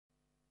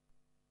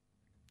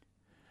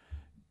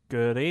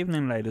Good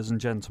evening, ladies and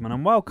gentlemen,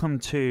 and welcome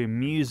to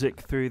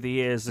Music Through the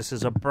Years. This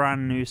is a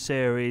brand new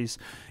series.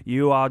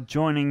 You are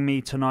joining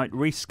me tonight,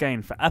 Rhys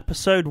Gain, for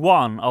episode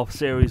 1 of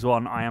Series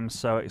 1. I am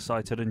so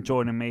excited, and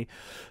joining me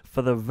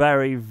for the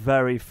very,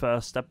 very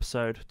first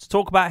episode to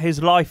talk about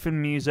his life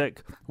in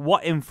music,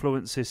 what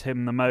influences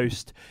him the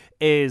most,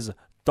 is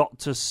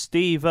Dr.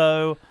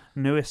 Steevo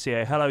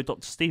Nuissier. Hello,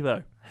 Dr.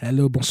 Steevo.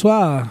 Hello,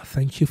 bonsoir.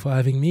 Thank you for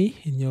having me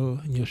in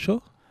your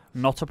show.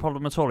 Not a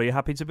problem at all. Are you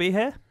happy to be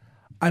here?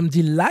 I'm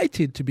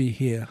delighted to be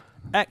here.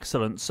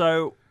 Excellent.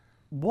 So,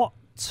 what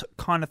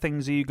kind of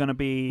things are you going to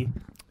be...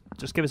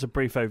 Just give us a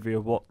brief overview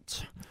of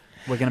what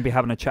we're going to be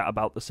having a chat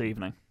about this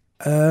evening.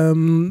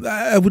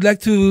 I would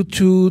like to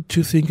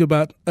think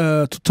about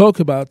think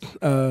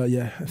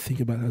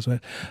about as well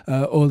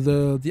all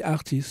the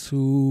artists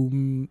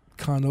who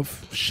kind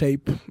of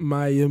shape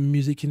my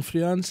music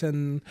influence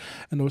and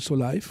also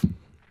life.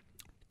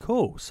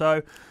 Cool.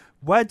 So,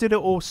 where did it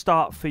all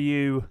start for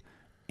you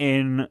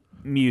in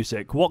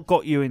music? What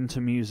got you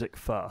into music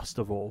first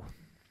of all?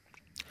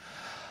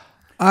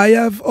 I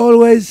have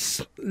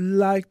always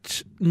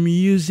liked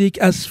music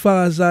as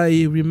far as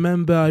I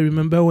remember. I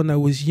remember when I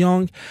was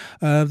young,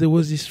 there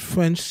was this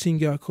French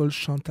singer called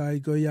Chantal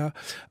Goya.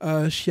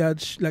 She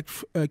had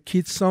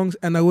kids songs,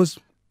 and I was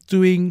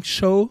doing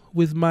show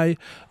with my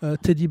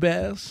teddy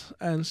bears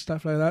and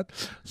stuff like that.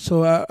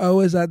 So I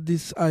always had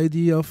this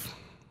idea of,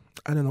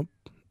 I don't know,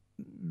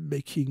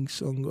 making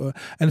song,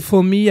 and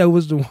for me, I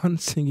was the one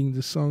singing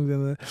the songs,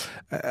 and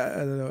I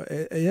don't know,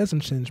 it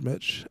hasn't changed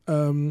much.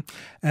 And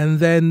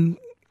then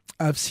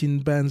I've seen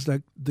bands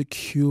like The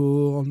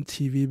Cure on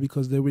TV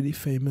because they're really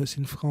famous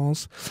in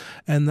France,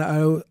 and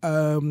or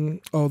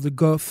the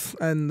goth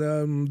and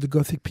the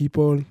gothic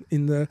people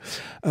in the,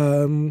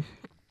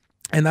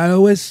 and I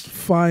always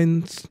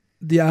find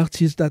the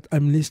artists that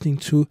I'm listening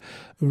to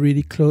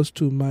really close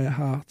to my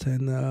heart.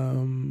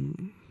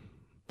 And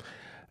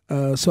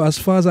so as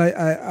far as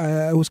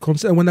I was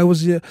concerned, when I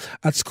was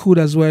at school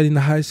as well, in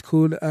high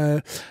school,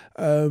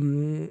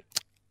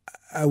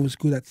 I was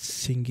good at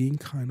singing,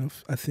 kind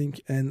of, I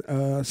think. And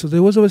so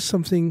there was always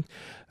something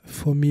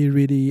for me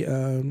really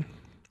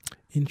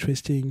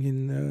interesting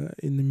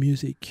in the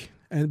music.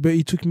 But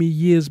it took me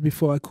years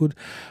before I could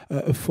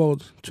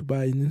afford to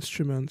buy an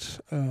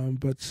instrument.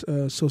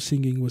 So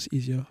singing was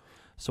easier.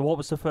 So what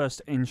was the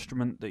first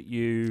instrument that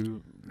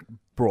you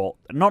brought?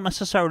 Not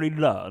necessarily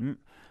learned,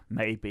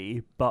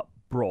 maybe, but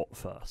brought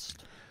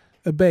first?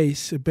 A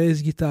bass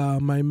guitar.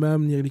 My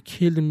mom nearly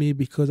killed me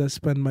because I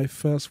spent my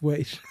first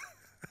wage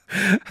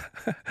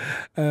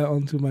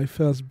onto my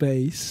first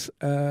bass,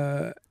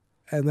 and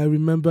I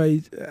remember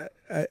it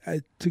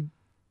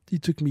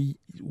took me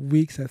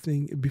weeks, I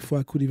think, before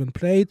I could even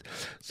play it.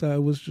 So I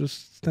was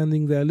just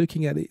standing there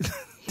looking at it,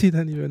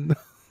 didn't even know.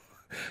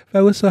 But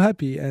I was so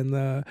happy, and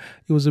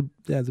it was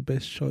the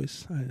best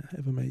choice I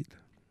ever made.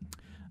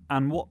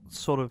 And what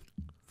sort of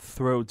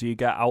thrill do you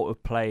get out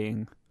of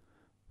playing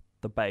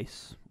the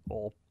bass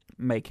or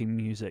making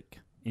music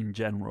in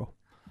general?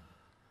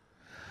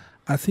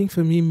 I think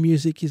for me,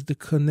 music is the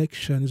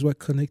connection, is what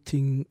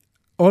connecting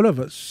all of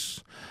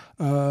us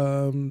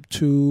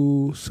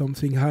to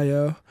something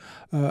higher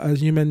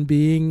as human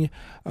being.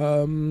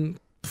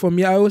 For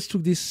me, I always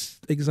took this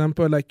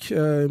example, like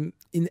in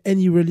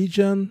any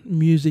religion,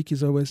 music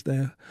is always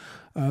there.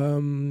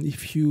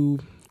 If you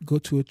go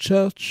to a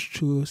church,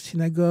 to a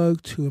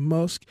synagogue, to a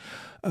mosque,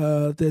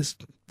 there's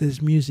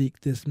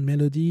music, there's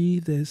melody.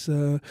 There's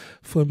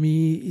for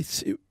me,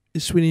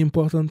 it's really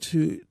important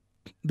to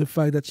the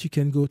fact that you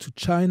can go to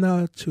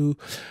China, to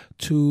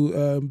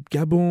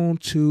Gabon,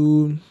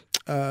 to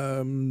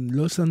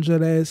Los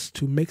Angeles,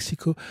 to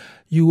Mexico.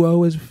 You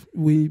always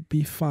will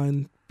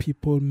find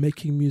people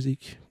making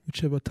music,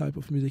 whichever type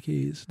of music it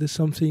is. There's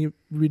something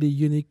really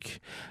unique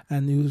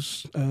and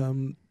who's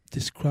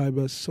describe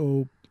us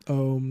or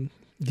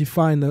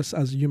define us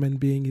as human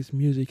beings is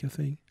music, I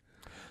think.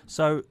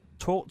 So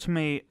talk to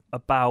me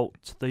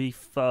about the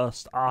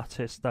first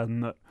artist then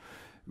that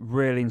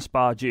really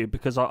inspired you,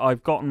 because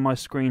I've got on my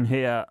screen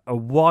here a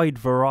wide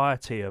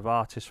variety of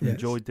artists from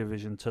Joy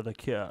Division to The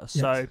Cure.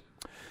 So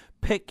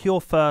pick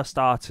your first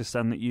artist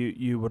then that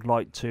you would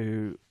like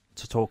to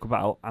talk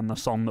about, and the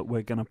song that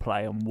we're going to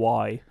play and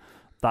why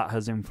that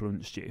has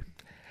influenced you.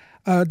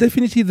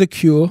 Definitely The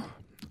Cure,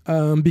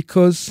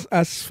 because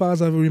as far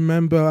as I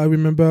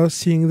remember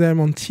seeing them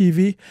on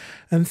TV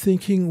and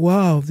thinking,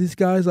 wow, these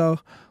guys are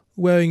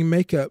wearing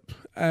makeup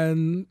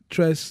and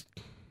dressed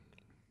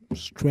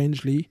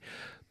strangely,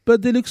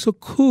 but they look so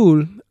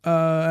cool,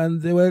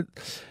 and they were,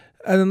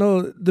 I don't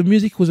know, the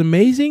music was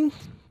amazing,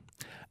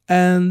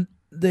 and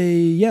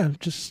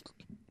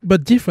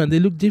but different. They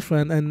look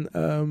different,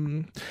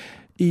 and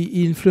it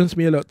influenced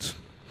me a lot.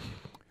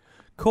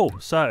 Cool.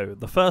 So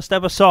the first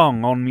ever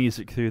song on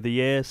Music Through the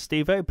Years,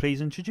 Steevo, please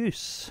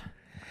introduce.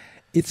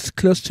 It's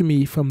Close to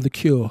Me from The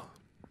Cure.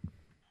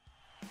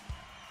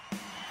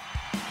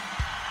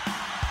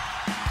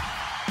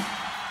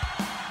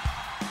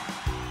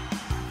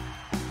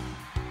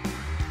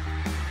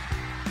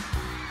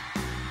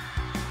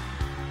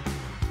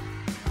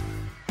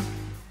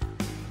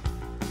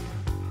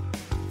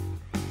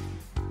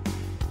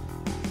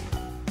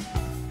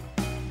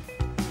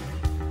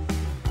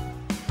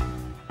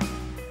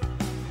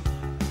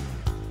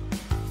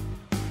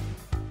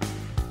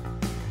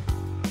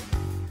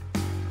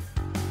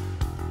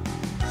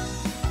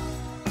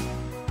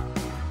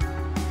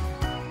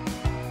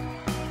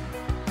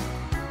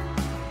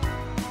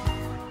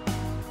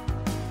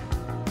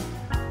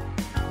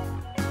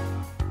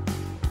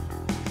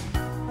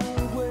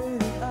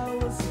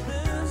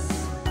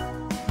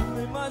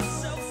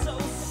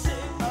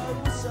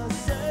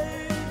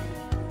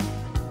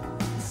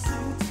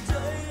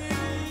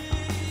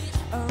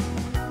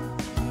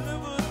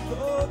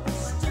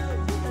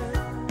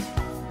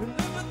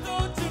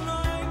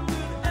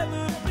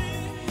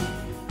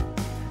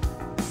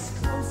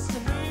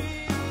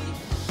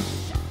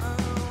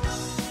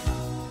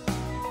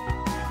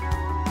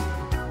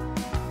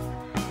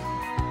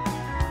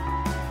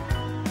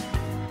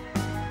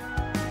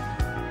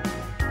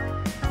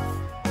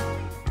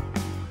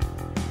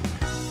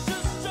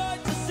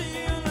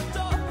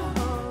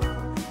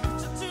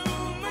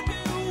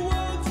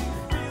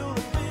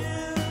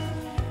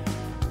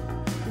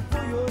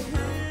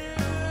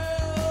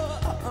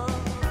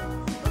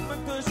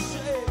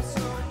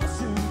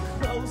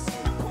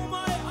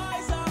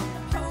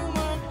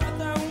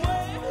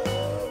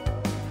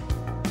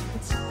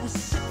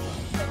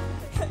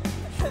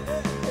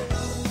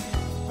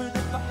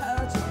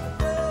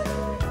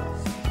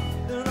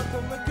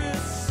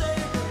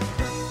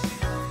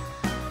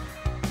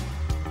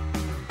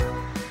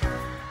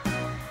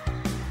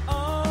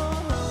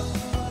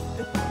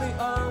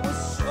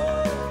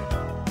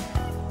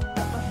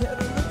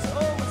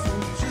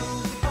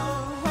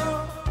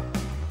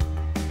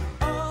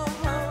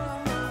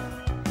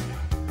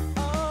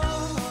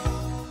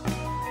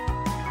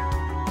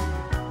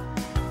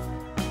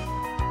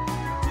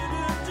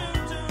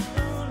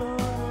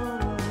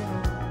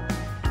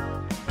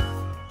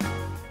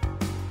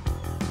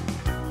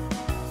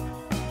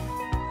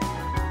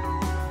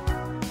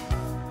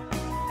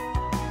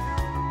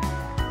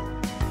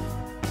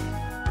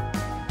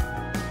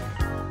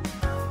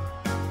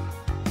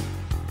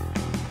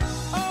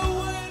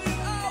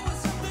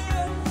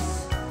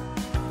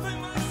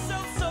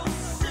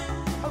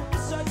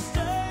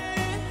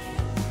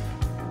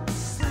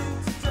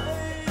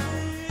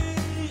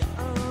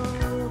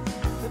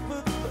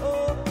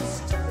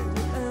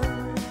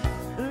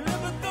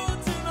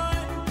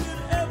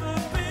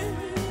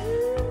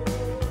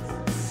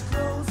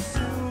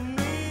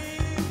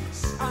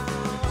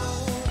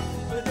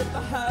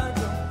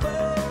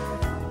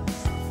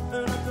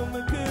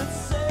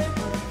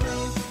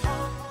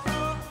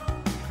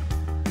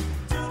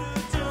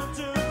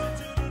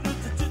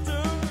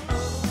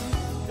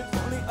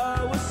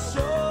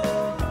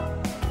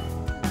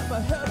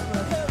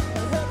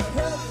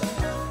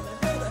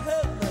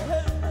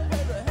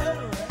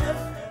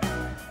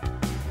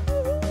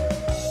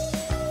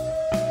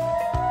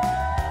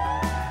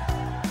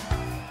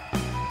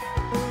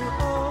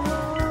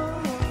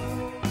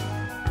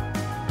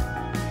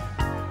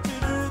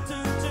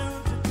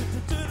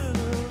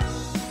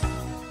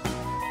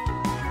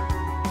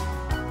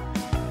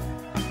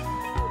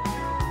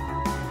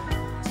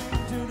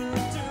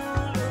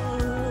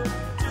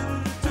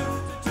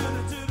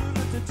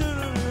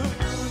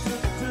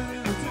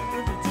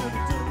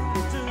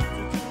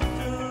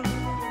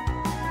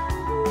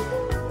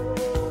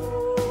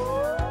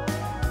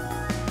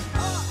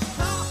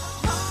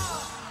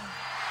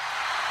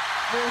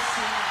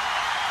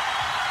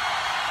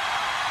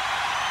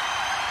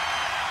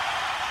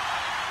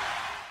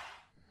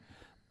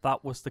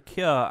 That was The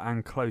Cure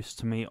and Close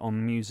to Me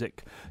on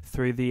Music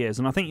Through the Years.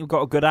 And I think you've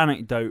got a good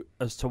anecdote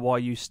as to why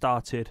you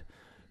started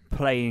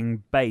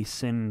playing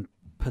bass in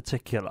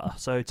particular.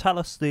 So tell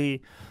us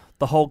the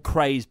whole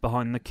craze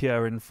behind The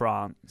Cure in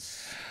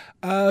France.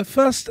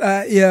 First,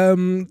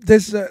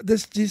 there's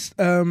this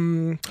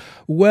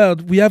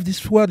word. We have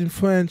this word in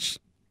French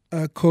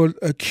called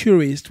a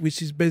curist,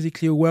 which is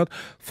basically a word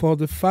for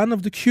the fan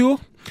of The Cure.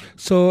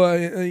 So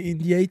in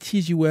the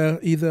 80s, you were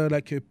either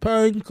like a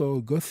punk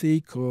or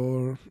gothic,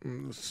 and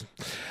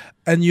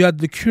you had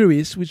the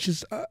curists, which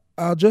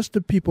are just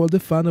the people, the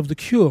fan of The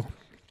Cure.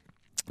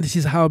 This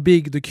is how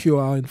big The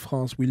Cure are in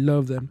France. We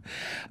love them.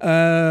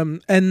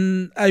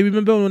 And I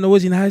remember when I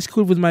was in high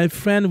school with my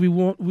friend, we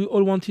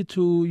all wanted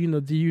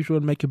to, the usual,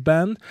 make a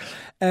band.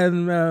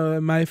 And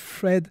my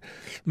friend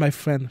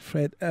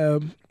Fred,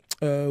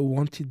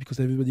 wanted, because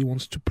everybody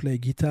wants to play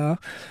guitar.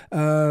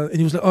 And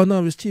he was like, "Oh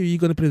no, Steve, you're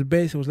going to play the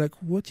bass." I was like,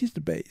 "What is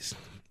the bass?"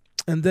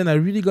 And then I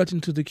really got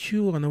into The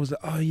Cure, and I was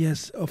like, "Oh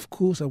yes, of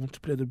course I want to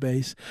play the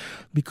bass."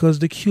 Because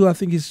The Cure, I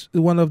think, is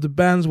one of the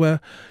bands where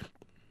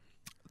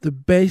the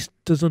bass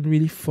doesn't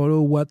really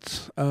follow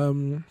what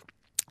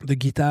the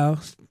guitar,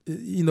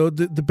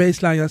 the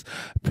bass line is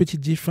pretty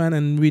different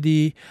and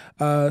really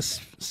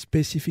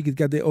specific. It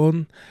got their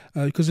own,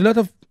 because a lot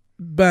of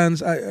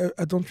bands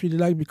I don't really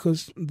like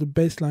because the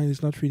bass line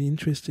is not really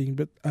interesting,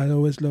 but I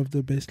always love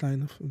the bass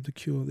line of The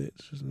Cure.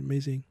 It's just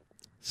amazing.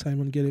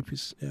 Simon Gallup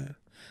is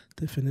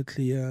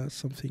definitely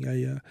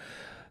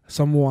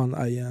someone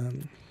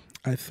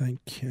I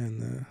think,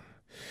 and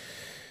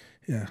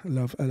I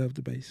love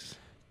the bass.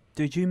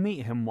 Did you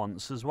meet him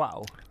once as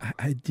well?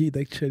 I did,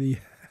 actually.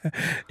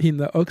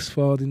 In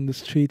Oxford, in the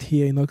street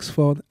here in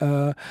Oxford.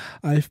 I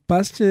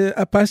passed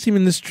him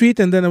in the street,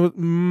 and then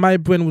my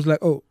brain was like,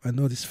 "Oh, I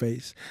know this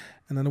face."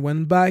 And then I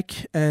went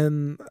back,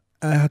 and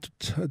I had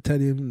to tell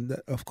him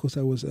that, of course,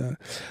 I was a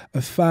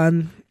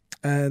fan,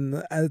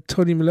 and I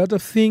told him a lot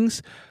of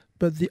things,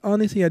 but the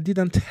only thing I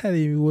didn't tell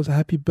him was a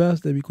happy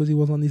birthday, because it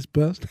was on his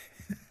birthday.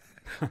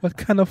 What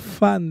kind of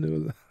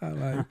fun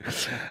am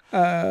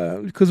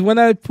I? Because when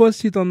I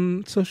posted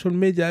on social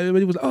media,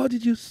 everybody was, "Oh,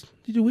 did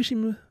you wish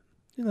him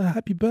a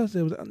happy birthday?"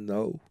 I was like,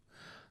 "No."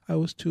 I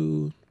was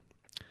too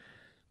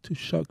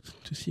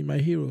shocked to see my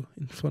hero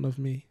in front of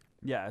me.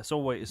 Yeah, it's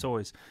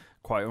always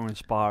quite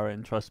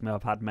inspiring. Trust me,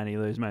 I've had many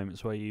of those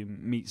moments where you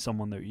meet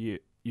someone that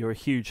you're a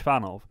huge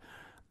fan of,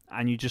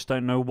 and you just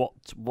don't know what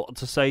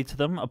to say to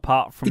them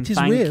apart from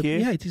thank weird. you.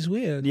 Yeah, it is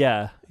weird.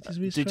 Yeah, it is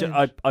weird.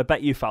 I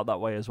bet you felt that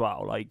way as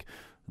well. Like,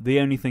 the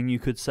only thing you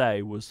could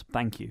say was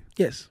thank you.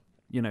 Yes.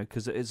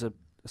 Because it is a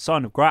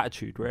sign of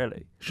gratitude,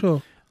 really.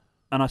 Sure.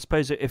 And I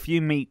suppose if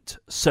you meet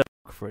Serge,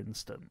 for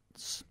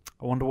instance,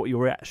 I wonder what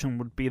your reaction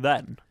would be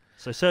then.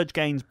 So Serge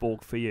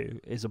Gainsbourg, for you,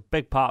 is a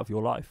big part of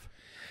your life.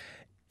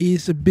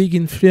 He's a big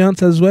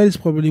influence as well. He's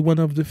probably one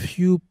of the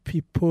few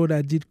people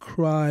that did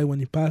cry when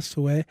he passed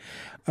away.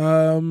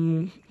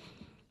 I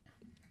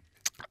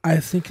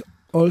think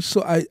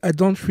also I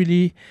don't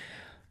really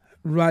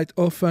write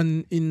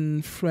often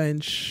in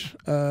French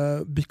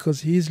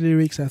because his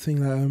lyrics, I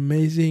think, are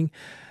amazing,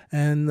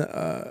 and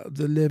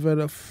the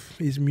level of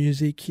his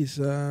music is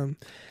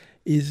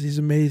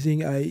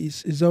amazing.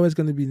 He's always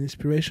going to be an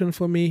inspiration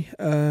for me,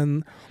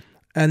 and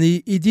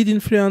he did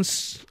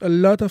influence a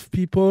lot of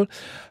people.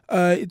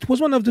 It was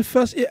one of the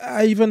first.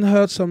 I even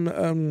heard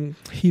some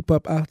hip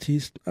hop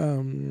artists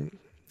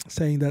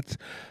saying that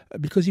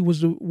because he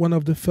was one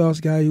of the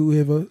first guy who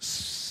ever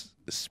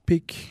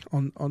speak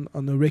on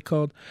a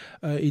record,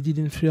 he did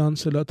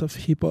influence a lot of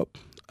hip hop,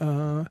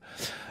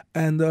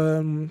 and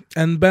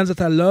bands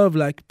that I love,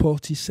 like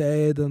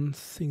Portishead and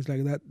things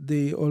like that.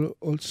 They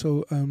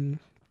also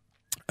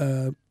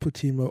put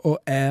him, or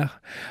Air.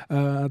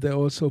 They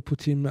also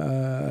put him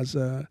as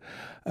a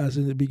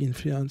big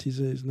influence. He's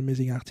an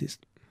amazing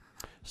artist.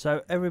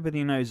 So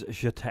everybody knows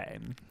Je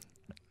t'aime,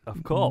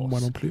 of course. Moi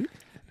non plus.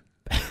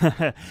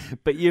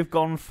 But you've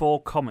gone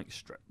for comic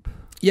strip.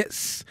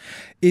 Yes,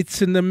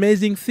 it's an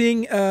amazing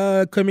thing.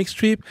 Comic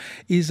strip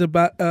is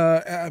about.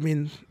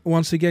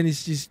 Once again,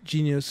 it's this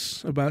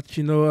genius about.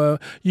 You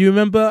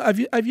remember? Have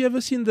you ever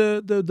seen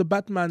the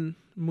Batman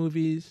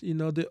movies?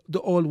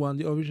 The old one,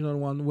 the original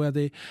one, where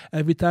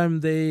every time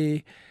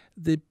they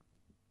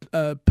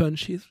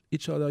punch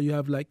each other, you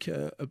have like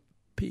a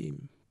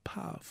pim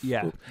puff.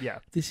 Yeah, so yeah.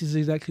 This is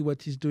exactly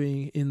what he's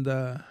doing in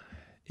the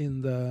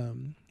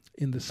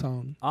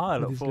song. I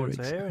look forward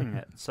to hearing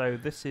it. So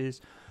this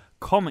is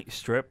Comic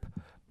Strip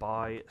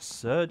by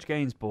Serge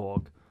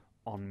Gainsbourg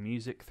on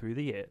Music Through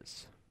the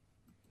Years.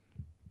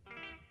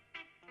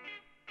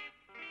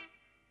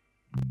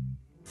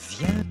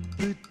 Viens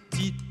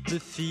petite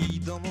fille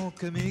dans mon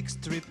comic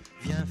strip,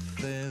 viens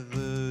faire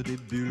des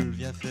bulles,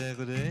 viens faire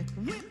des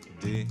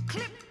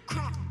Clip,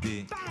 crack,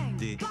 des bang,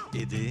 des bop,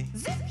 et des.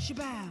 zip,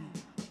 shabam,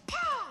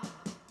 pow,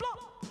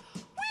 blop,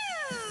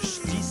 woo.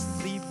 Je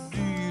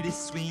distribue les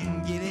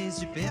swings et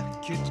les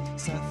uppercuts,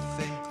 ça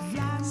fait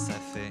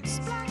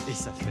et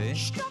ça fait,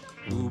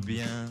 ou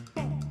bien,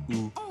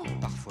 ou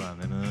parfois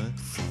même.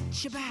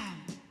 Shabam,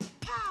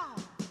 pow,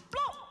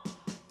 blop,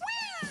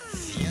 woo.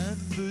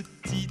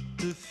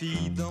 petite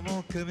fille dans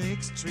mon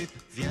comic strip,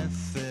 viens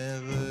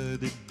faire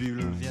des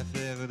bulles, viens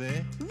faire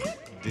des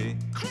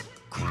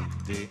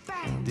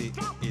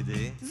et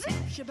des.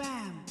 Zip, shabam,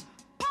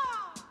 pow,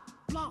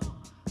 plop,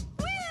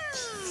 woo!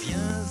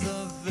 Viens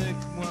avec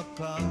moi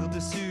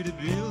par-dessus le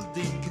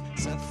building,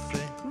 ça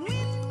fait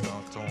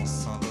quand on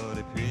s'envole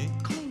et puis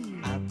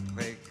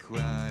après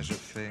quoi je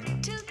fais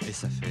et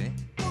ça fait.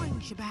 Boing,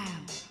 shabam,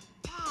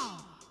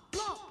 pow,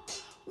 plop,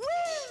 woo!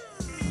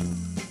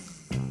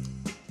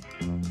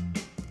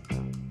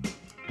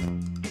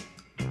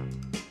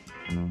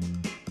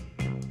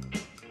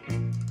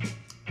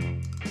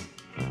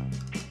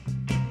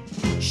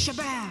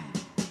 Shabam,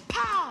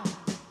 pow,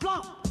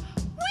 plop,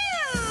 woo!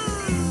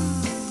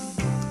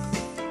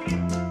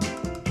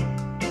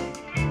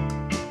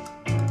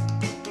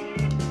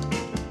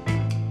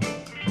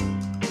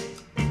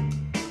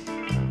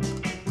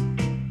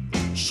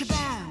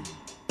 Shabam,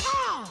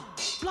 pow,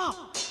 plop,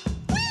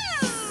 woo!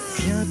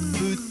 Viens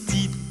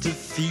petite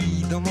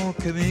fille dans mon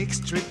comic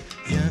strip,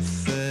 viens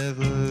faire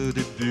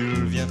des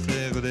bulles, viens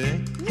faire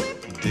des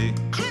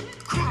Clip,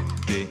 crack,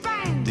 des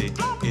bang, des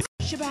plop, et.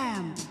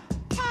 shabam,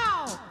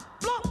 pow,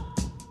 plop,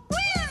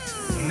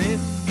 woo! N'aie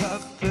pas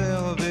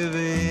peur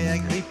bébé,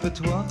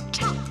 agrippe-toi,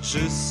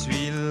 je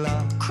suis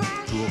là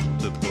Crack, pour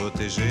te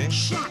protéger.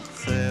 shack,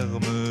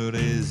 Ferme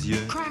les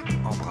yeux, crack,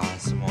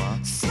 embrasse-moi.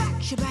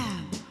 slack,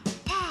 shabam,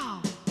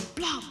 pow,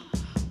 plop,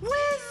 woo!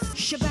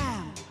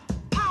 Shabam,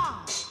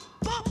 pow,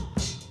 plop,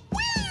 woo!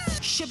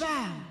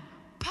 Shabam,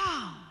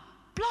 pow,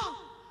 plop,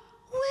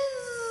 woo!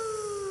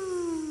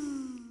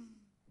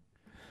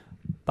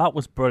 That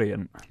was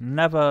brilliant.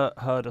 Never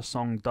heard a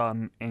song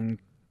done in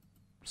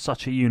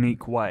such a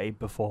unique way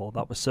before.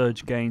 That was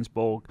Serge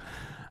Gainsbourg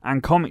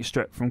and Comic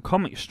Strip. From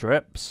Comic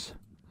Strips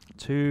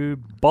to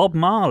Bob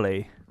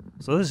Marley.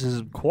 So this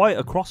is quite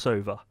a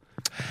crossover.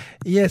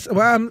 Yes,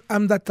 well,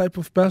 I'm that type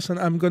of person.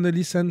 I'm gonna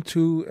listen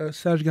to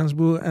Serge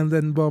Gainsbourg and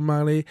then Bob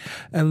Marley,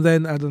 and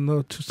then I don't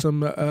know, to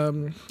some I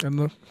don't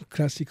know,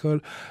 classical.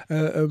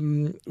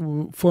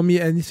 For me,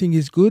 anything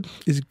is good,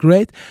 is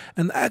great.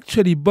 And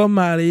actually, Bob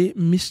Marley,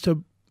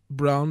 Mr.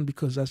 Brown,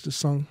 because that's the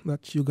song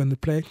that you're gonna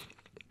play.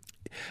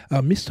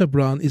 Mr.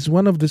 Brown is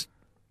one of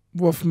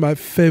my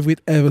favorite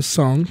ever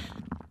song.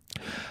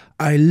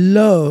 I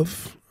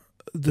love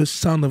the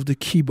sound of the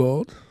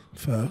keyboard.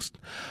 First,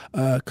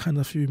 kind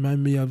of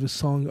remind me of a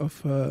song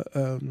of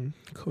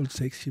called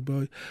 "Sexy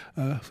Boy"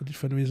 for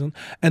different reasons.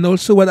 And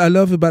also, what I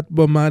love about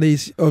Bob Marley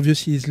is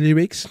obviously his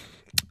lyrics.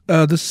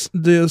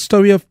 The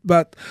story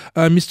about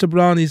Mr.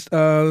 Brown is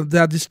they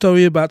had this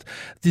story about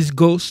this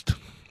ghost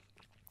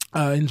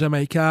in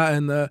Jamaica,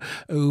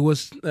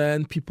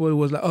 and people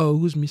was like, "Oh,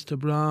 who's Mr.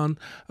 Brown?"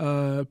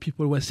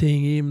 People were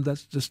saying him.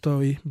 That's the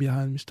story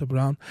behind Mr.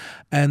 Brown,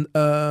 and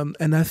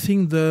I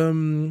think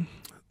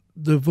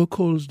the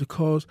vocals, the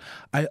chorus,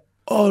 I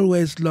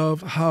always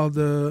love how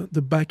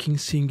the backing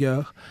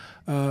singer,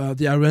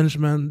 the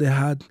arrangement they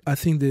had. I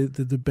think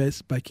the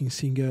best backing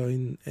singer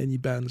in any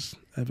bands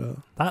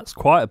ever. That's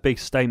quite a big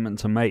statement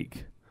to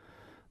make.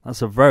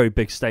 That's a very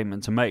big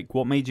statement to make.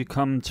 What made you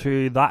come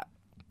to that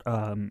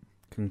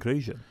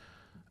conclusion?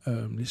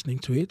 Listening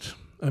to it,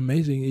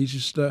 amazing. It's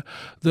just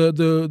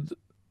the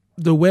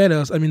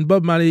wailers. I mean,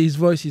 Bob Marley, his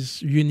voice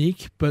is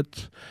unique,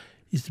 but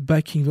his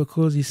backing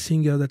vocals, his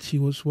singer that he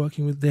was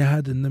working with, they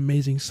had an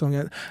amazing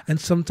song. And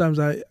sometimes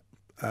I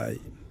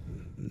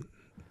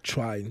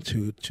try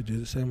to do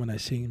the same when I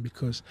sing,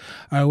 because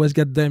I always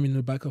get them in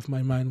the back of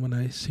my mind when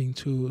I sing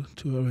to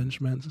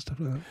arrangements and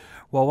stuff like that.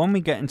 Well, when we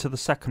get into the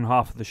second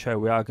half of the show,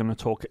 we are going to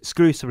talk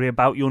exclusively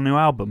about your new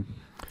album.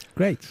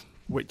 Great.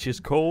 Which is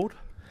called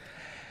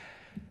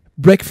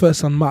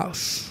Breakfast on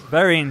Mars.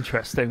 Very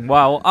interesting.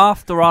 Well,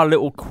 after our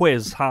little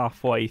quiz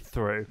halfway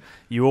through,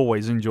 you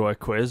always enjoy a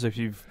quiz. If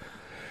you've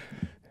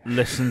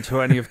listened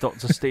to any of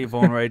Dr. Steevo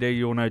on radio,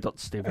 you'll know Dr.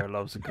 Steevo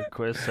loves a good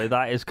quiz. So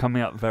that is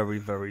coming up very,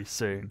 very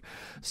soon.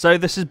 So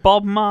this is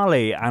Bob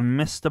Marley and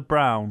Mr.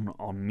 Brown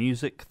on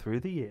Music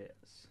Through the Years.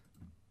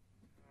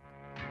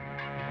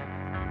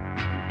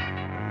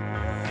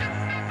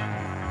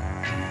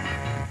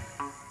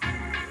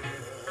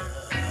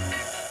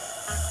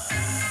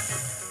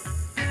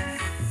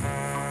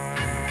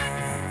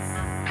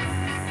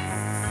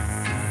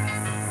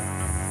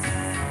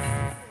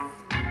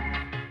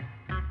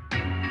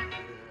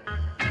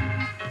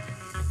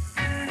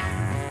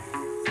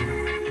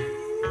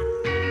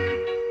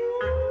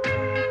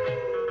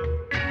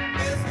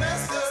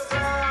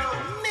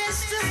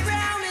 Mr.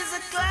 Brown is a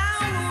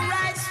clown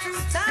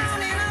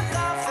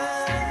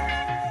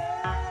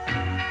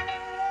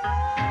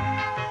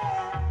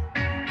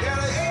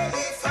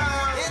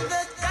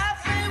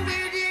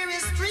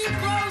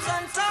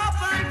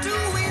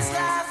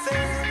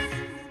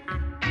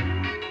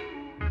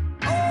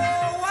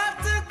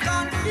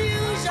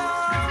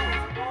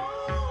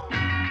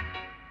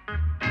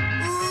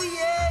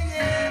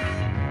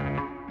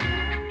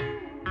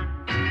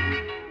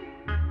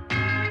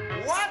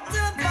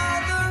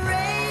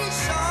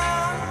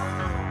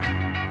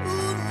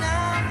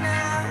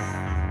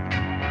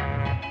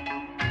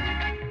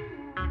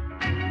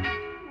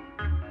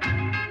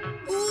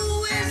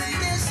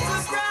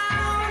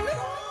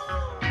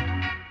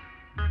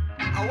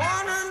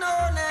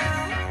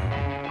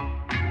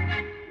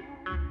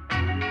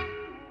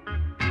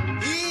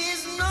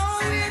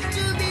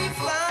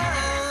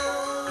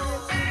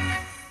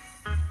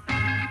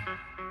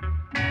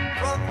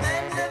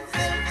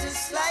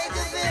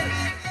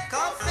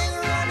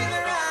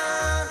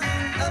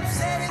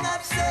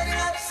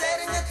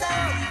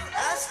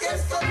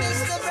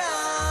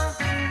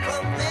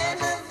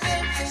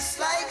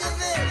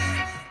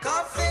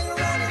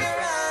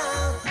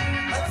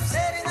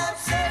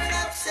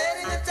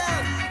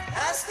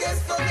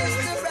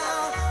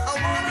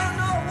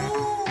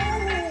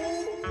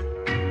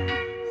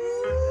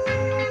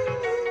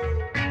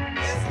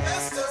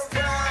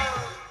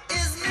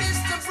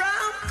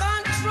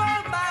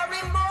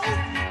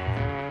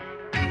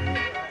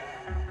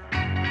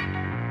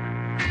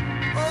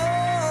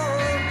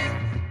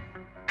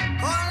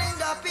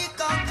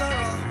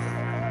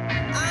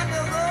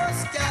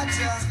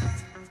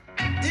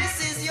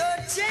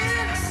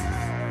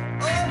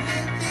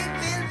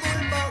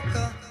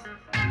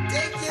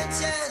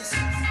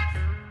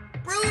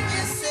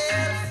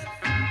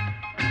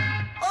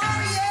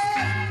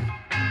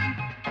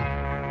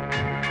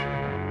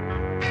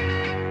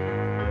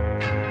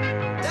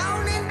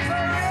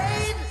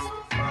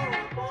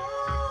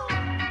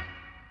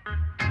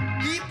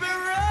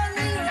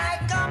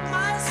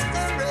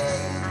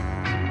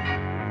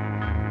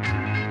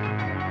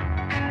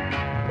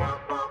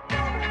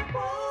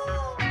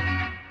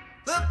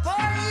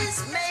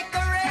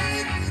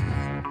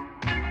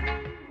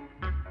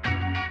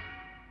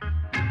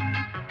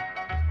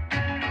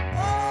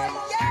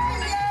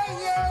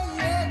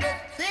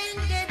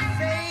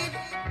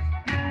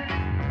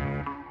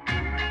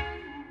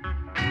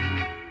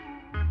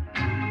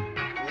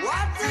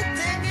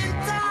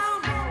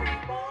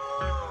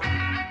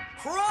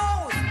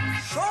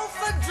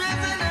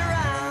driven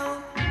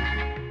around,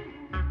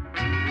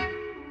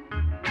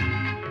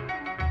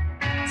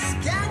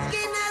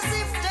 skanking as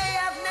if they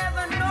have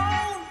never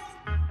known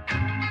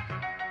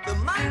the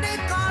man they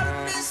call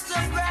Mr.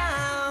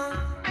 Brown.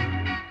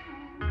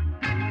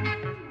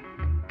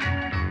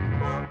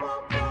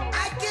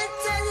 I can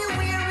tell you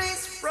where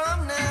he's from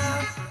now.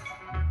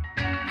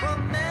 From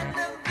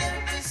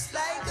Mandeville to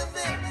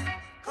Sligoville,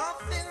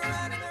 coughing,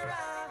 running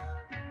around.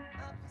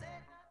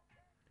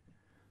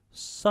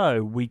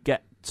 So we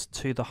get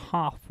to the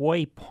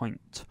halfway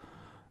point,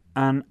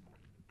 and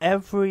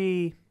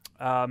every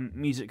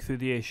Music Through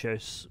the Ear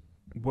shows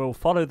will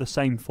follow the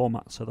same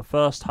format. So the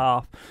first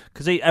half,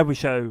 because every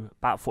show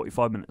about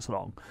 45 minutes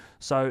long,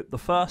 so the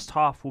first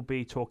half will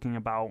be talking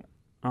about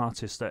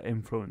artists that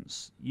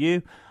influence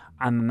you,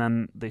 and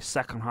then the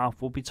second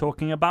half will be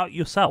talking about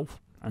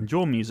yourself and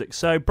your music.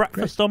 So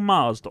Breakfast on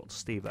Mars, Dr.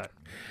 Steevo.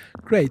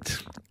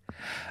 Great.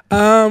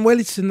 Well,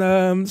 it's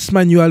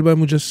my new album,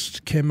 which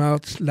just came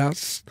out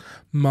last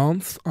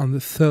month on the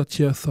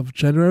 30th of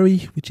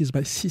January, which is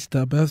my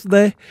sister's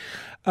birthday.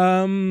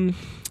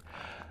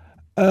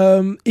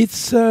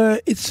 It's a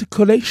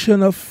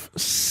collection of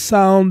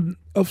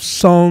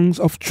songs,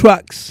 of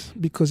tracks,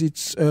 because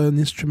it's an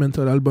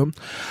instrumental album.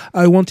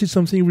 I wanted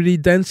something really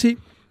dancey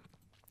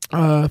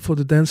for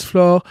the dance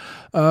floor,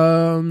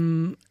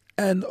 and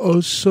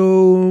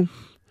also,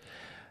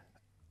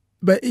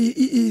 but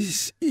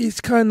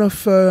it's kind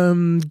of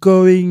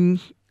going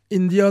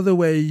in the other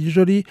way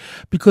usually,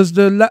 because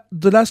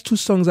the last two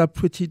songs are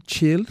pretty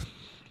chill.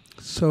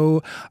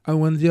 So I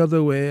went the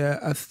other way.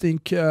 I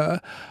think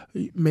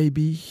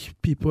maybe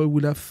people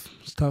would have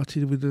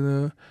started with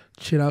a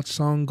chill out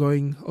song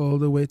going all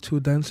the way to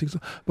dancing.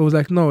 But I was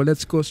like, no,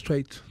 let's go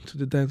straight to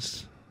the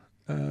dance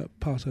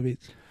part of it.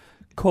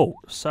 Cool.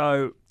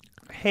 So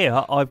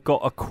here I've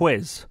got a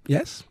quiz.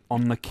 Yes.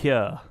 On The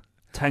Cure.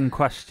 10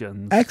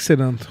 questions.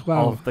 Excellent.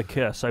 Wow. Of The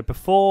Cure. So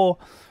before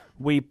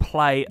we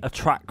play a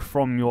track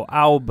from your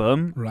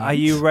album, Right. Are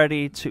you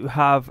ready to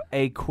have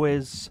a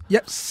quiz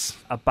Yes.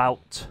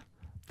 about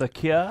The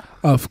Cure?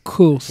 Of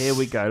course. Here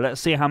we go.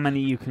 Let's see how many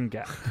you can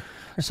get.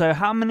 So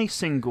how many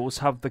singles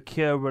have The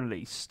Cure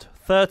released?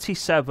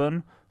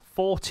 37,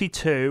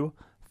 42,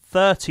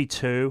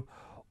 32,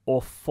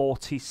 or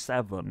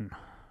 47?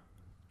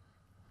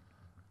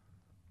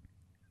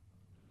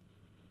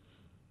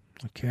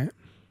 Okay.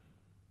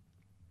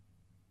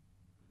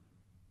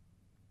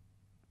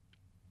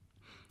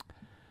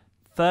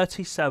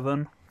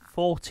 37,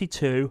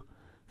 42,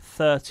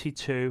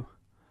 32,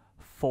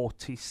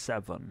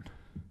 47.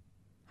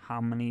 How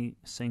many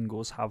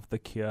singles have The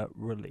Cure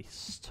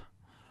released?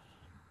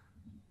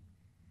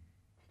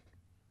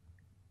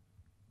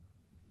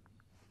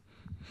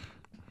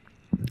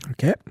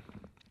 Okay.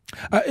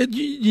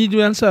 You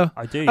do answer?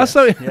 I do, Oh, yes.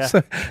 sorry. Yeah.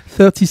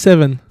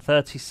 37.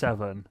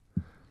 37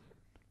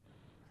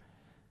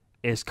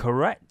 is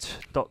correct,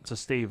 Dr.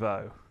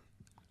 Steevo.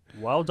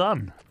 Well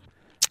done.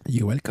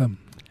 You're welcome.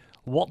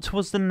 What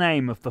was the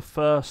name of the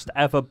first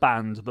ever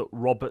band that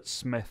Robert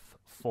Smith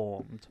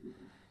formed?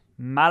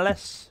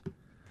 Malice,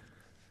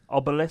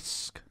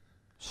 Obelisk,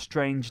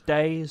 Strange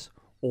Days,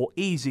 or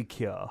Easy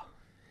Cure?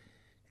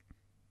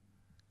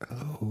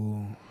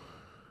 Oh.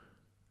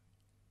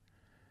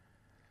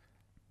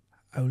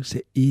 I would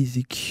say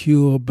Easy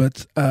Cure,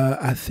 but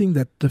I think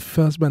that the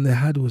first band they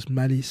had was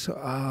Malice. So,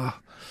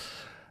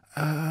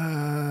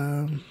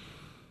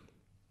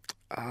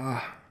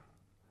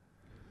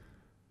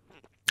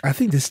 I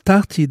think they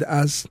started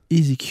as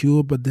Easy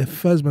Cure, but their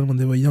first band when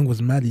they were young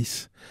was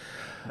Malice.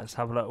 Let's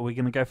have a look. Are we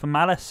going to go for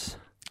Malice?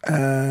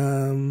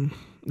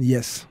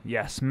 Yes.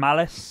 Yes,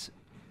 Malice.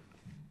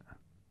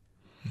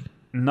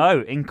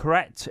 No,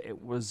 incorrect.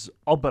 It was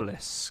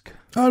Obelisk.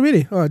 Oh,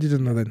 really? Oh, I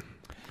didn't know that.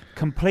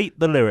 Complete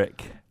the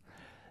lyric.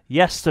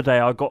 Yesterday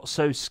I got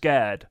so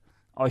scared,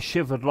 I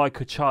shivered like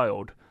a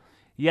child.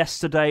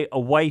 Yesterday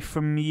away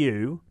from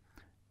you,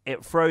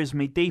 it froze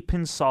me deep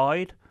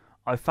inside.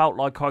 I felt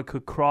like I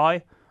could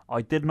cry.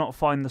 I did not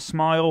find the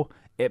smile.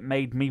 It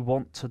made me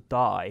want to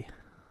die.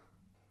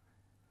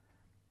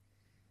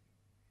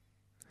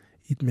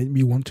 It made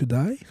me want to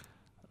die?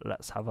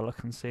 Let's have a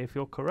look and see if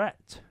you're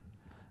correct.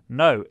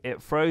 No,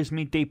 it froze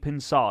me deep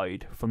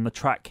inside from the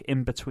track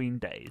In Between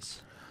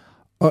Days.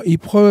 Oh, he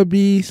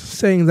probably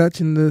saying that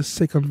in the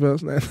second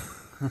verse then.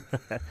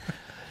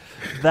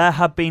 There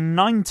have been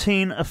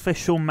 19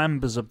 official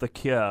members of The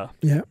Cure.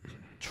 Yeah.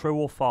 True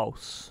or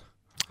false?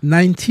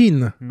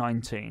 19.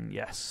 19,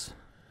 yes.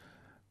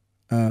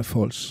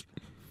 False.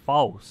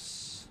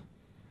 False.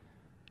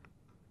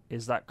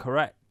 Is that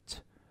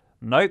correct?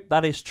 Nope,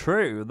 that is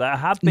true. There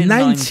have been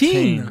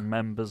 19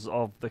 members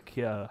of The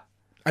Cure.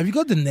 Have you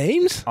got the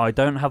names? I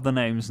don't have the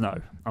names,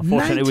 no.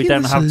 Unfortunately, we 19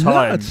 don't is have a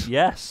time. lot.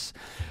 Yes.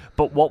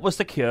 But what was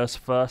The Cure's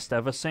first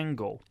ever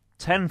single?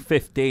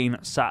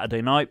 10:15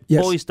 Saturday Night,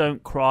 Yes. Boys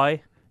Don't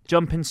Cry,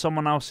 Jump in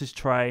Someone Else's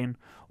Train,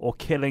 or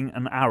Killing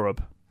an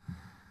Arab?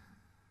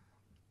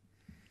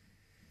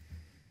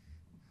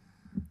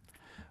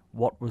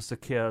 What was The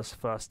Cure's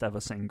first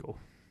ever single?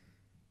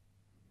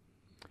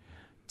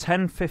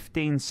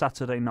 10:15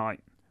 Saturday Night,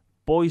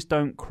 Boys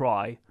Don't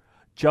Cry,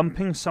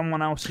 Jumping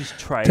Someone Else's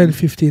Train,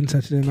 10:15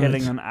 Saturday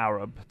Killing night. an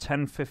Arab,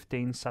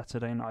 10:15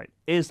 Saturday night.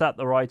 Is that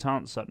the right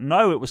answer?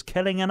 No, it was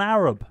Killing an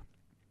Arab.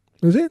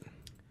 Was it?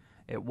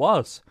 It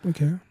was.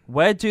 Okay.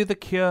 Where do the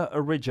Cure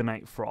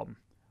originate from?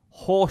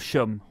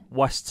 Horsham,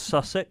 West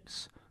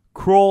Sussex.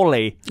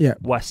 Crawley, Yeah.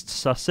 West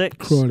Sussex.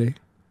 Crawley.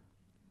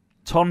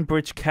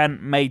 Tonbridge,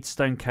 Kent.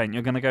 Maidstone, Kent.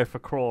 You're going to go for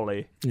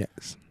Crawley.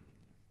 Yes.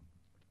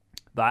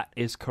 That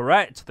is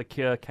correct. The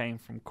Cure came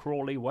from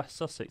Crawley, West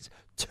Sussex.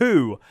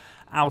 2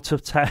 out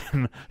of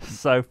 10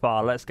 so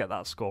far. Let's get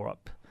that score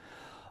up.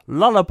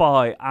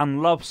 Lullaby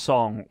and Love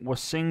Song were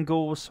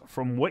singles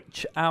from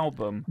which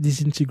album?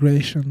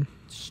 Disintegration.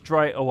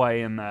 Straight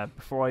away in there,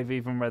 before I've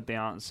even read the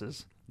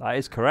answers. That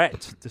is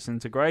correct.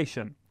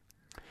 Disintegration.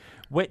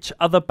 Which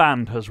other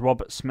band has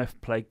Robert Smith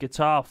played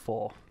guitar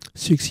for?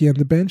 60 and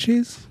the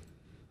Benches.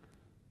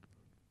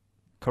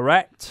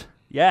 Correct.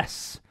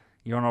 Yes.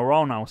 You're on a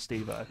roll now,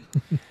 Steevo.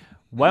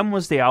 When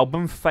was the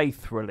album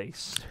Faith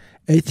released?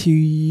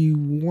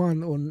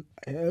 81 on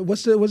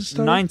what's the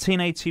story?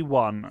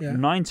 1981, Yeah.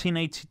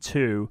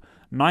 1982,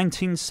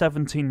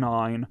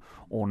 1979,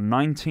 or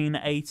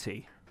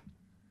 1980?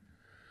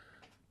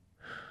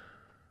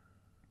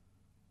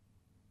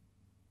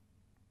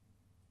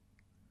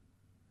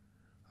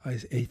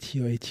 It's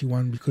 80 or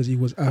 81 because it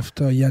was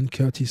after Ian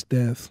Curtis'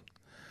 death.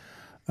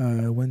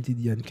 When did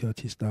Ian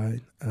Curtis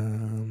die?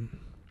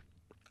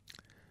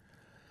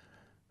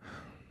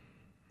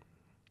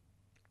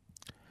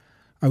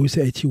 I would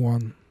say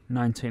 81.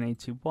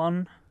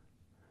 1981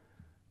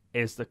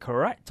 is the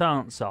correct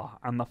answer.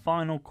 And the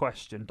final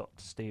question,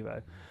 Dr.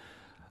 Steevo.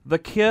 The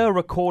Cure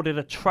recorded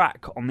a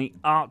track on the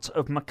Art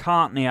of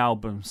McCartney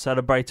album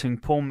celebrating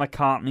Paul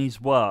McCartney's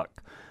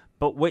work.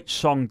 But which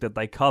song did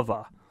they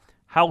cover?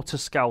 Helter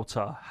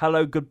Skelter,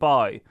 Hello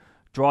Goodbye,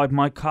 Drive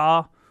My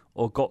Car,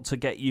 or Got to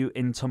Get You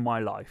Into My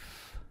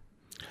Life?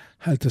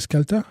 Helter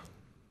Skelter.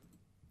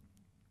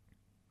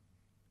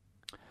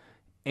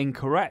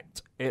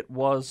 Incorrect. It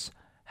was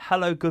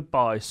Hello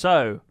Goodbye.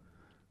 So,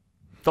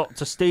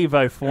 Dr.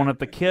 Steevo, for one of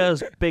the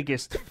Cure's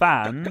biggest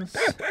fans,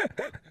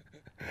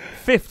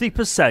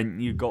 50%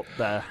 you got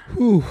there.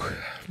 Ooh,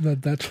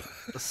 not that.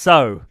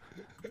 So,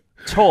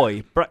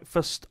 Toy,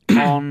 Breakfast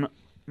on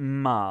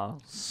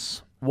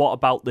Mars. What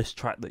about this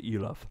track that you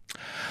love?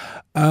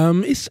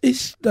 It's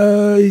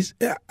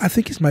I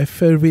think it's my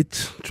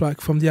favorite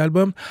track from the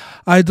album.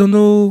 I don't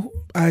know.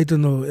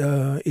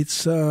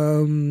 It's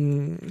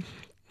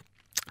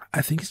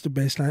I think it's the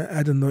best line.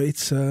 I don't know.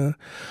 It's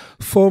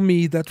for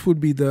me that would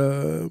be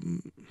probably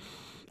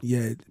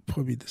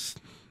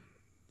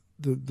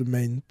the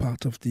main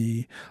part of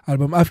the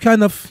album. I've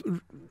kind of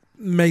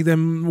make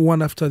them one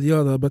after the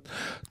other, but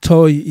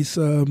Toy is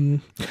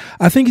Toy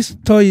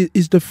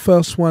is the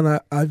first one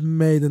I've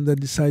made and then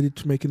decided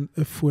to make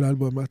a full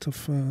album out of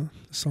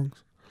songs.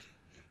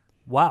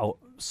 Wow.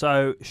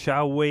 So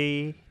shall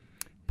we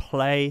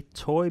play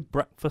Toy,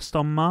 Breakfast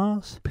on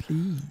Mars?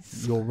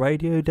 Please. Your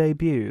radio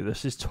debut.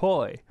 This is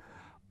Toy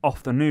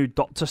off the new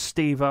Dr.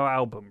 Steevo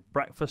album,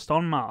 Breakfast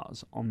on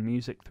Mars, on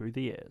Music Through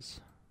the Years.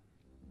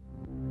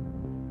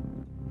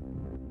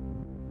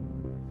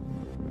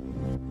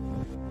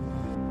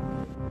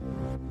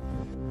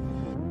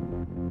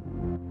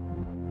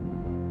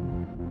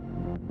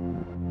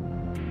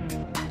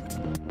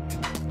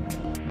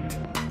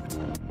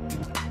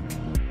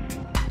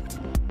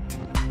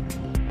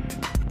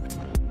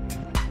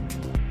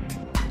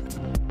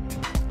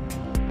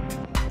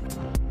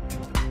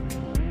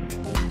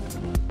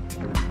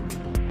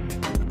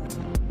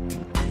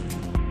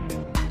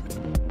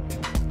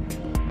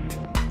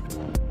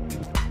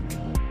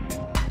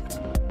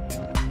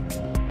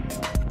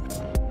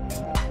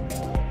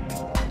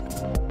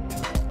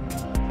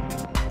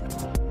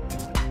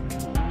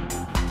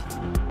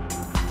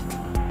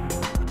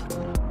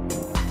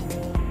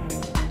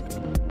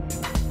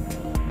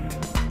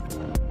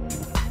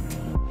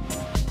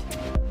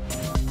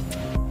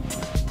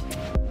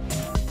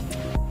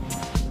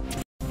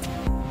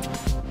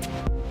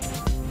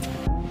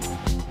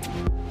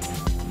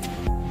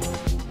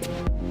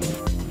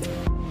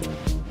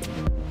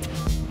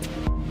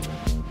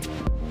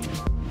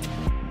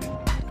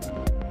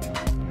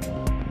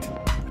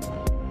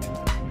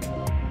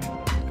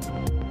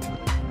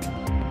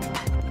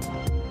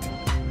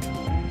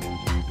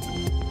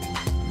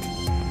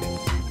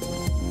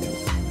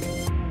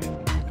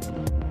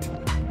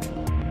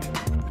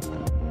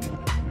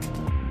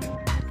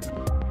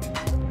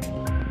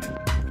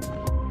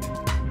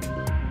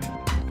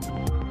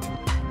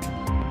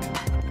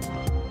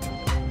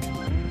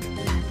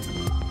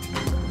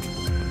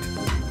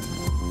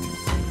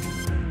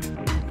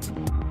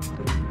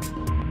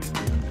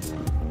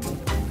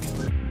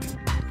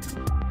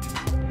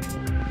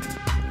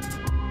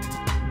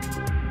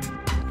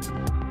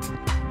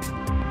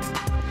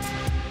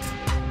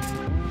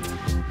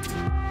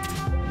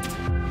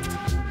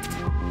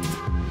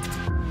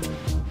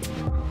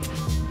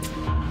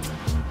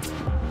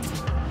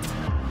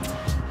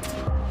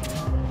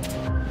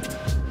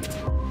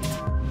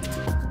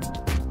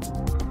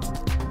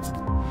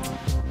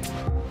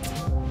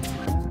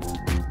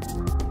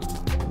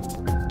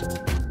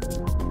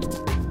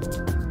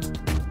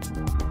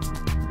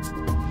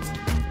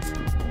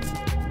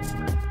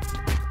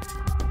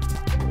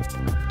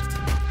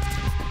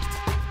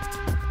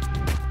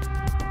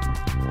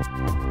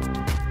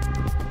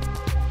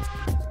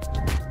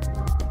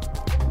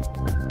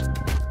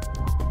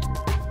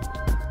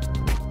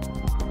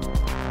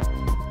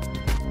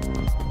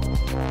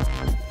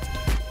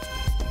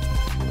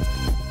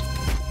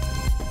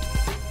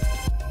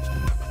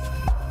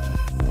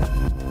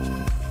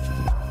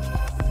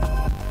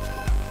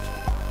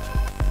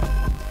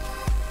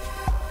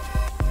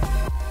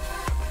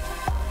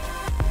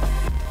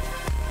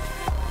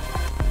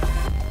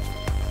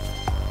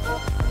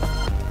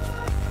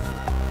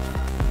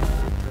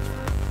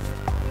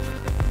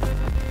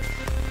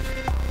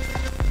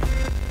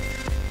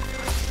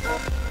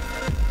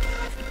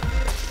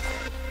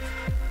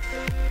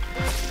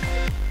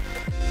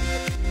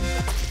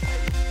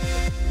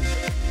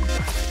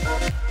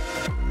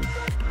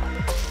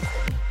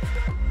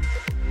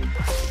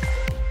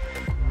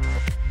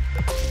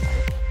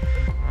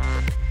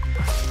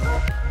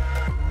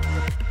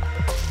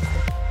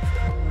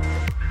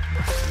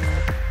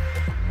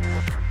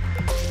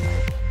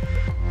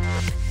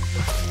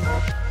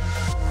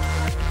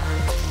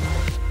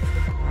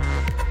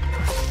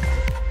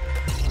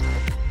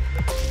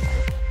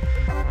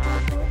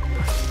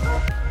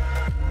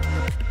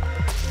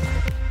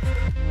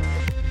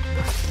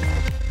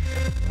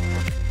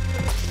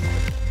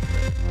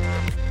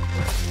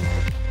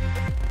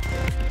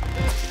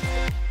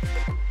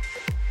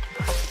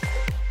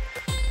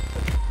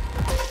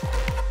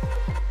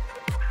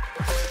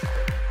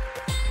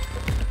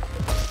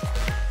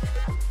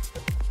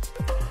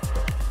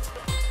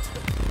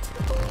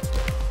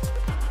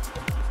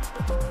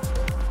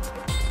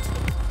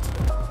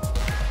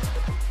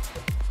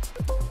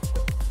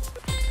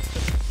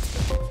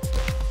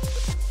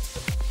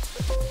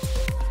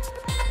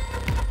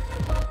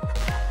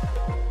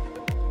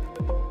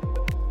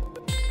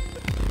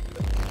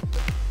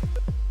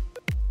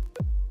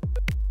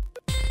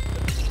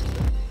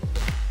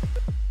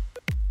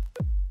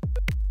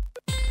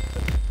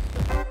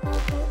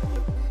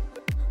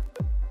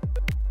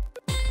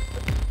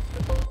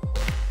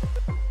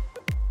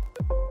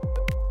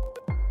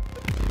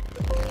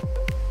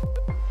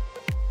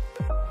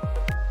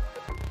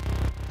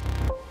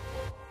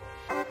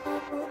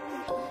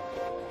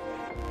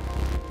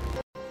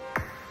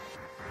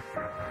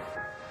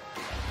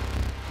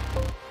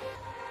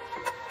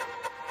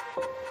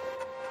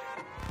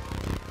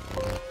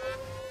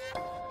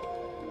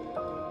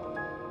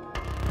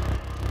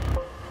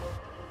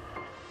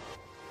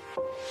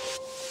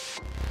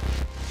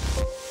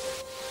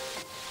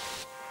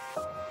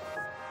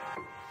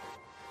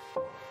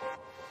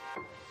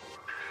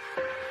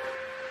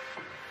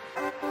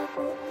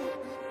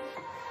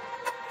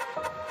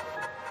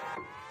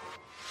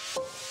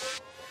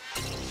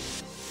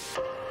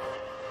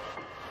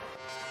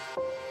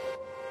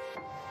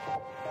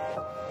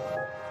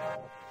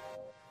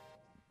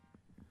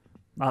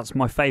 That's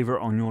my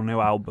favourite on your new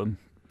album.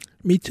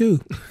 Me too.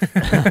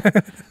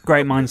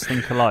 Great minds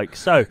think alike.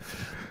 So,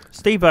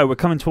 Steevo, we're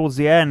coming towards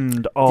the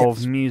end of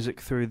Yes.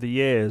 Music Through the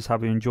Years.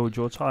 Have you enjoyed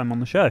your time on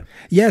the show?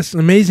 Yes,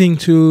 amazing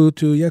to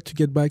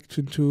get back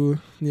to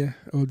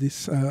all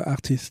these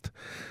artists.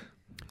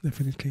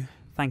 Definitely.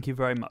 Thank you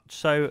very much.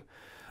 So,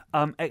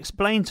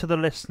 explain to the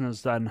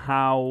listeners then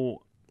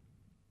how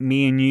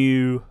me and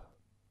you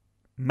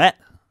met,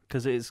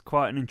 because it's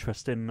quite an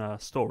interesting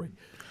story.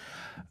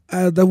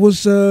 That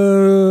was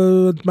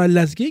my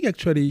last gig,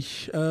 actually.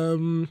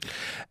 And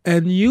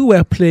you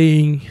were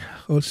playing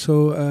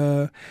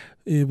also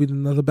with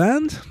another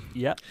band.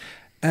 Yeah.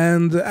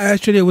 And I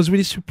was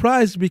really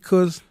surprised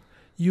because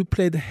you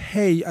played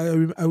Hey.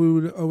 I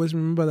will always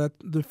remember that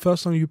the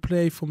first song you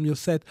played from your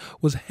set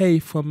was Hey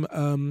from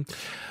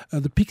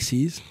the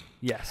Pixies.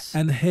 Yes.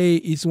 And Hey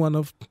is one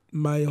of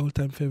my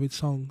all-time favorite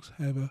songs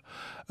ever.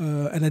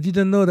 And I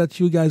didn't know that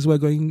you guys were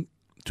going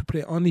to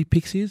play only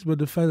Pixies, but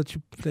the fact that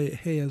you play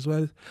Hey as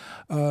well,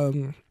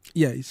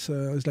 it's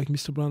like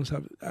Mr. Brown's.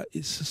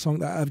 It's a song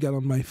that I've got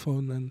on my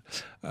phone, and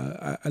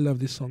I love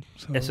this song.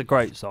 So It's a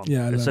great song.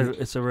 Yeah,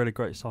 it's a really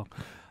great song.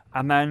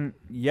 And then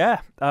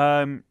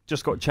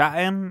just got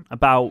chatting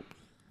about.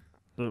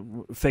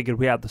 Figured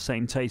we had the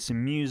same taste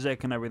in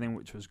music and everything,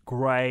 which was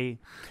great.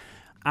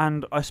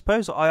 And I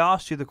suppose I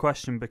asked you the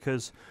question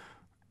because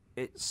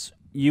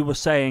you were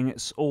saying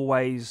it's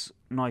always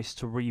nice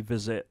to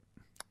revisit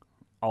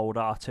old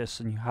artists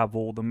and you have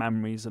all the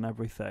memories and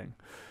everything.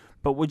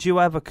 But would you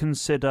ever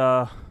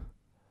consider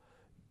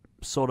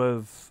sort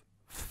of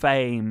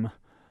fame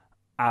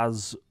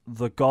as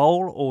the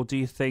goal, or do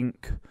you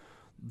think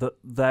that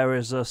there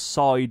is a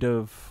side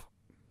of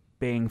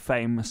being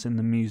famous in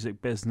the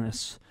music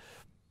business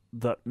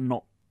that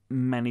not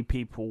many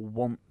people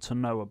want to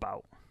know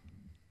about?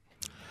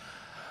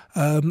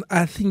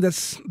 I think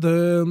that's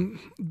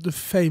the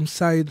fame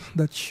side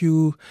that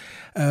you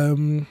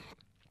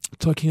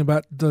talking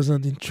about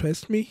doesn't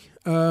interest me.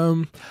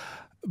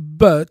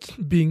 But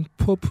being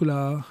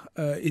popular,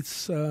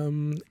 it's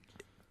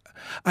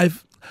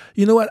as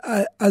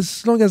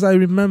long as I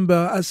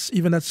remember,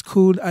 even at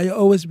school, I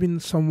always been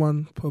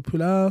someone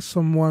popular,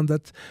 someone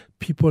that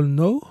people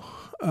know.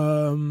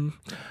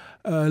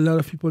 A lot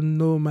of people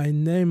know my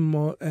name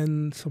more,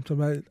 and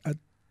sometimes I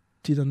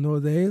didn't know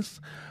theirs.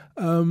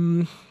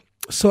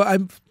 So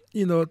I'm,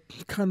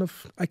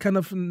 I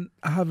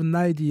have an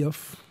idea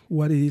of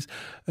what it is.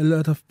 A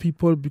lot of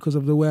people, because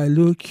of the way I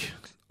look,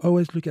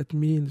 always look at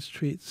me in the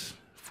streets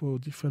for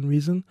different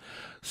reasons.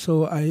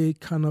 So I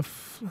kind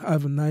of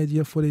have an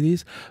idea of what it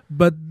is.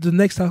 But the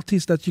next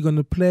artist that you're going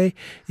to play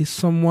is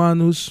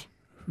someone who's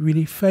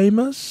really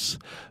famous,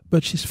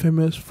 but she's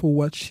famous for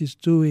what she's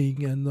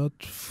doing and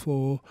not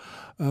for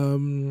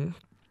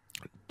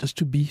just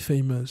to be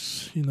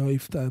famous,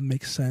 if that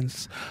makes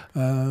sense.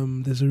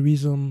 There's a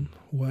reason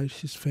why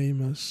she's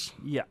famous.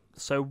 Yeah.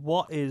 So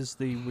what is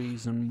the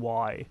reason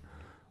why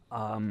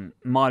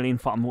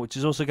Mylene Farmer, which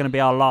is also going to be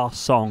our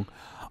last song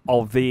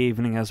of the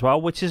evening as well,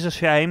 which is a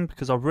shame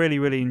because I really,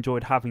 really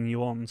enjoyed having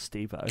you on,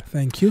 Steevo.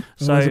 Thank you.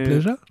 It was a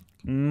pleasure.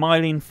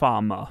 Mylene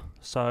Farmer.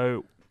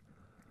 So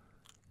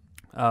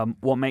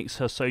what makes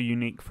her so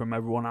unique from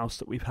everyone else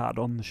that we've had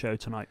on the show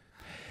tonight?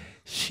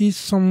 She's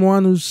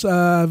someone who still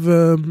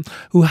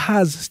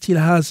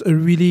has a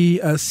really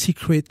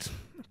secret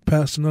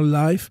personal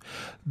life,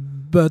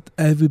 but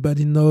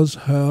everybody knows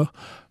her.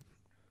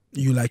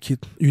 You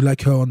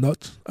like her or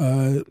not.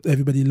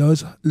 Everybody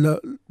knows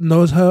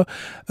her,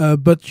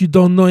 but you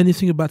don't know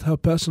anything about her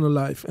personal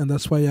life, and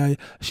that's why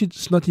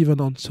she's not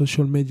even on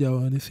social media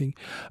or anything.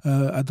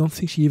 I don't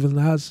think she even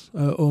has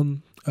her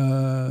own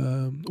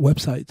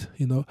website,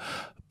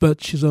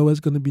 but she's always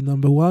going to be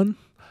number one.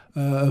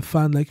 A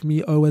fan like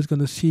me always going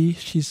to see.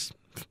 She's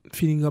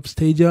filling up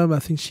stadium. I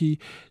think she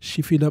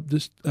filled up the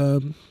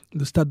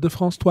Stade de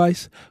France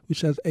twice, which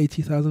has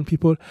 80,000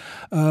 people.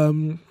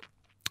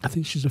 I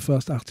think she's the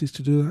first artist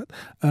to do that,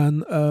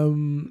 and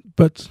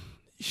but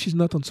she's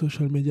not on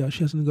social media.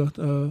 She hasn't got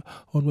her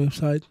own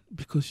website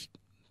because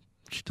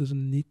she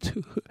doesn't need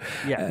to.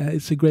 Yeah,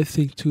 it's a great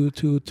thing to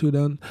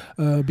learn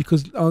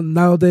because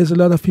nowadays a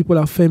lot of people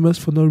are famous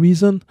for no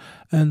reason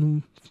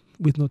and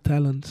with no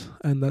talent,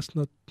 and that's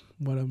not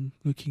what I'm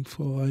looking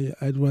for.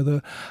 I'd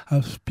rather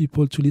have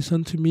people to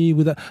listen to me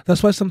with that.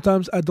 That's why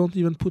sometimes I don't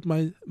even put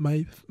my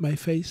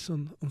face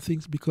on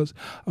things, because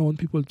I want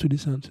people to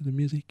listen to the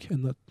music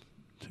and not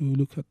to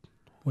look at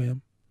who I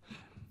am.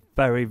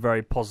 Very,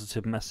 very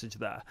positive message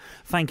there.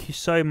 Thank you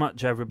so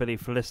much, everybody,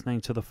 for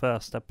listening to the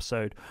first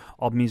episode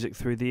of Music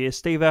Through the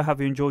Years. Steevo, have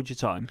you enjoyed your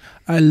time?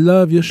 I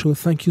love your show.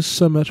 Thank you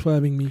so much for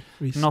having me,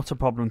 Reese. Not a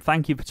problem.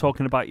 Thank you for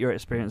talking about your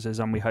experiences,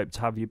 and we hope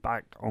to have you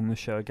back on the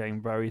show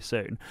again very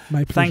soon.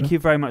 My pleasure. Thank you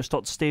very much,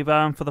 Dr.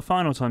 Steevo. And for the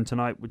final time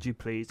tonight, would you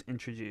please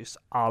introduce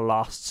our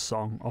last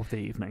song of the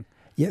evening?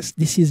 Yes,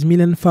 this is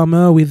Mylene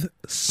Farmer with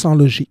Sans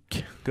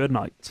Logique. Good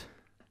night.